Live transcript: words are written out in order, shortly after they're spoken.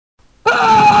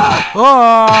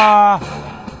Ah!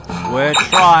 We're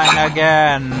trying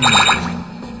again.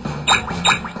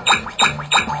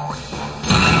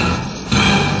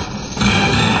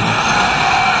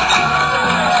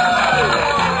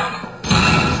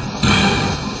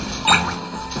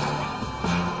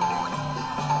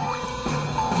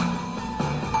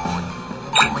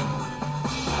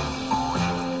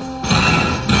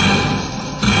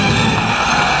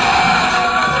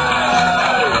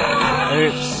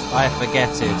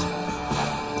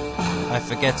 I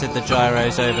forgetted the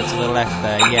gyros over to the left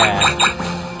there, yeah.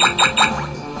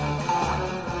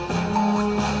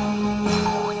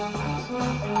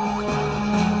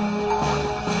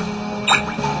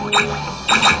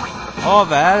 Oh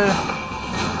well.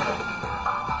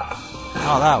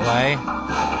 Not that way.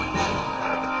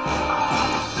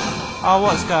 Oh,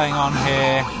 what's going on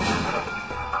here?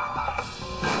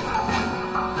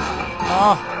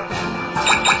 Oh.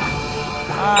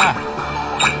 Ah.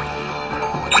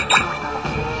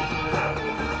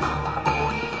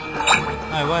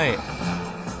 Oh wait,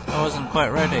 I wasn't quite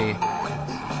ready.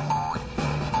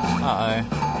 Uh-oh.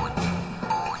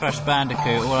 Crash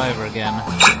Bandicoot all over again.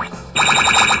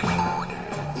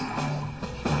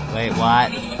 Wait,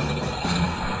 what?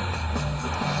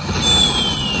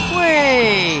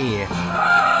 Whee!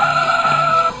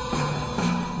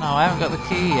 No, I haven't got the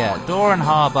key yet. Door and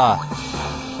Harbour.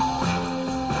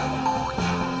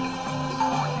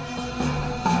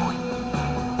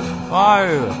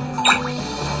 Whoa!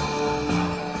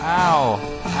 Ow!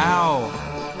 Ow!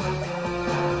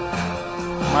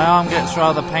 My arm gets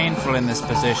rather painful in this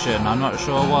position, I'm not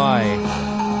sure why.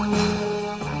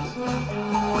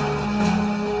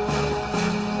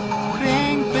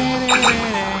 Bing, bing,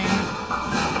 bing.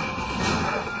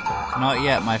 Not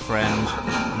yet, my friend.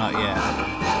 Not yet.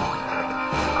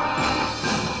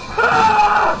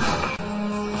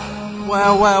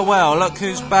 Well, well, well, look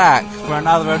who's back for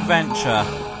another adventure.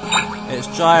 It's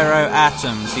Gyro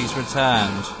Atoms, he's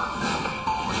returned.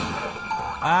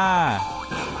 Ah.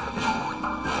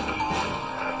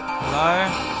 Hello?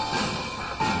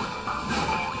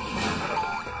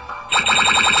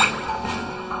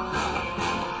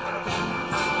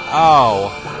 Oh.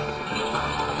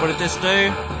 What did this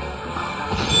do?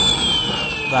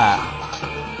 That.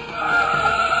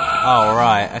 Oh,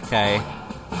 right, okay.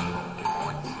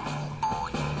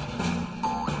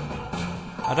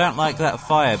 I don't like that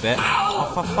fire bit.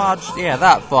 Oh, for fudge. Yeah,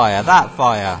 that fire.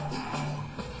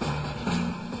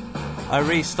 I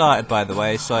restarted, by the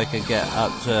way, so I could get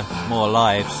up to more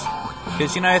lives.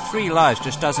 Because, you know, 3 lives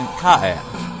just doesn't cut it.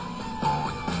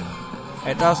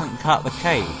 It doesn't cut the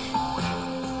cake.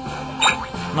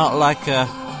 Not like a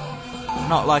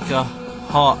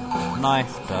hot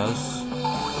knife does.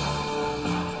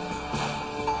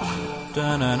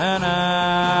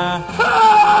 Da-na-na-na.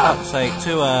 Fuck's sake,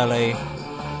 too early.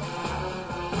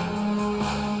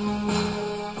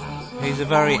 He's a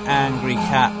very angry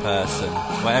cat person,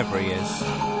 whatever he is.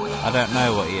 I don't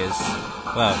know what he is.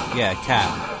 Well, yeah, cat.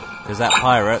 Because that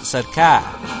pirate said cat.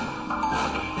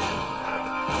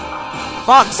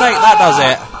 Fuck's sake, that does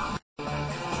it!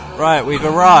 Right, we've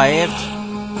arrived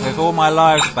with all my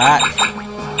lives back.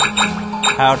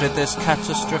 How did this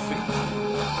catastrophic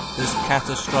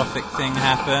thing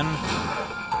happen?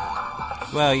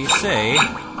 Well, you see,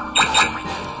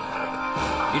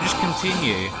 you just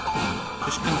continue.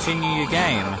 Just continue your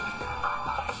game.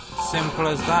 Simple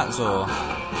as that's all.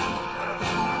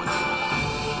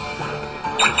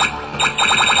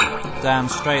 Damn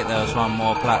straight there was one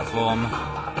more platform.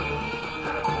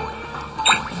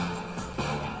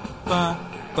 Ba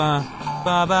ba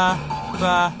ba ba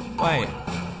ba. Wait.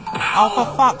 Oh, for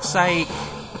fuck's sake!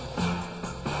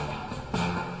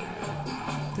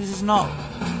 This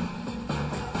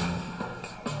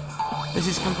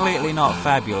is completely not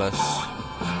fabulous.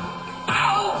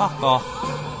 Fuck off.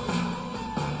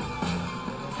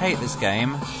 Hate this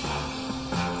game.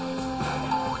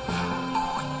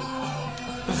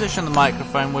 Position the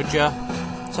microphone, would ya?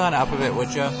 Turn it up a bit,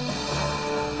 would ya?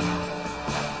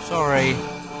 Sorry.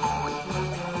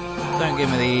 Don't give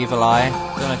me the evil eye.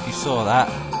 Don't know if you saw that.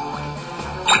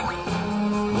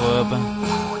 Wub.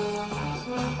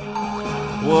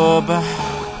 Wub.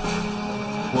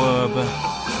 Wub.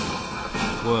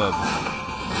 Wub.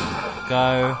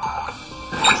 Go.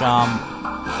 Jump.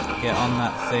 Get on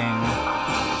that thing.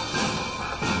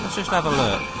 Let's just have a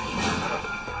look.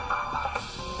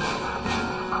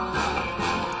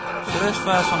 So this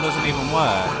first one doesn't even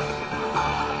work.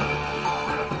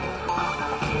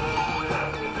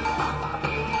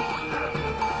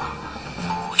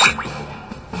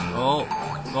 Oh,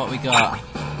 what we got?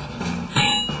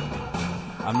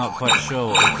 I'm not quite sure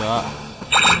what we got.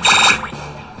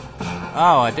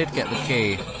 Oh, I did get the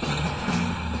key.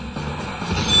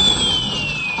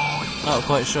 Not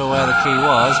quite sure where the key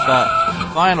was, but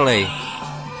finally!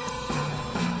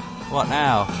 What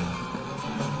now?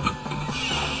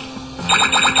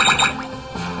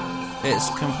 It's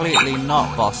completely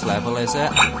not boss level, is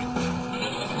it?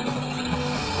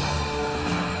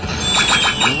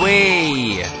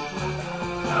 Whee!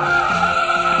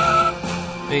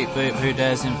 Beep boop, who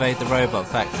dares invade the robot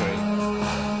factory?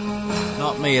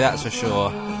 Not me, that's for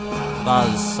sure.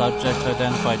 Buzz, subject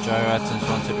identified, Gyro Atoms,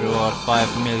 wanted reward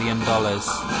 $5 million.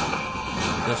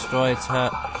 Destroy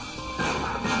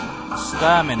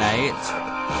exterminate.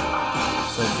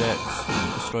 Subject,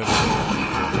 destroy.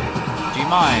 Do you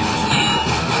mind?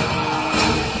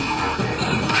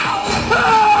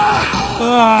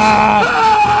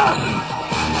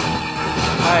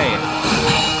 Hey.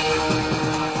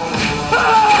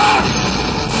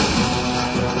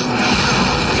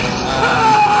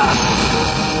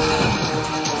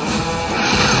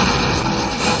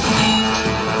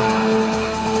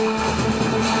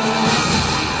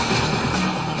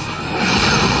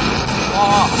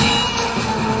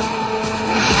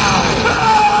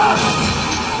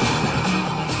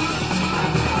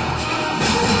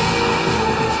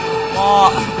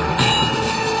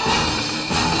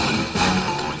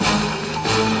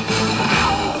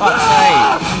 Fuck's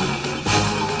sake!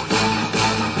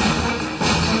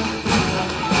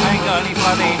 I ain't got any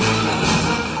bloody...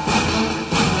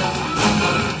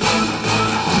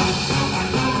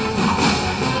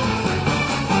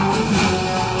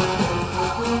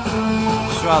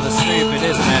 It's rather stupid,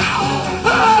 isn't it?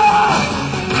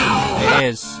 It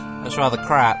is. That's rather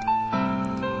crap.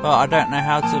 But I don't know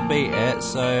how to beat it,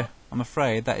 so I'm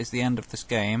afraid that is the end of this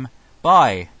game.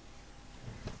 Bye!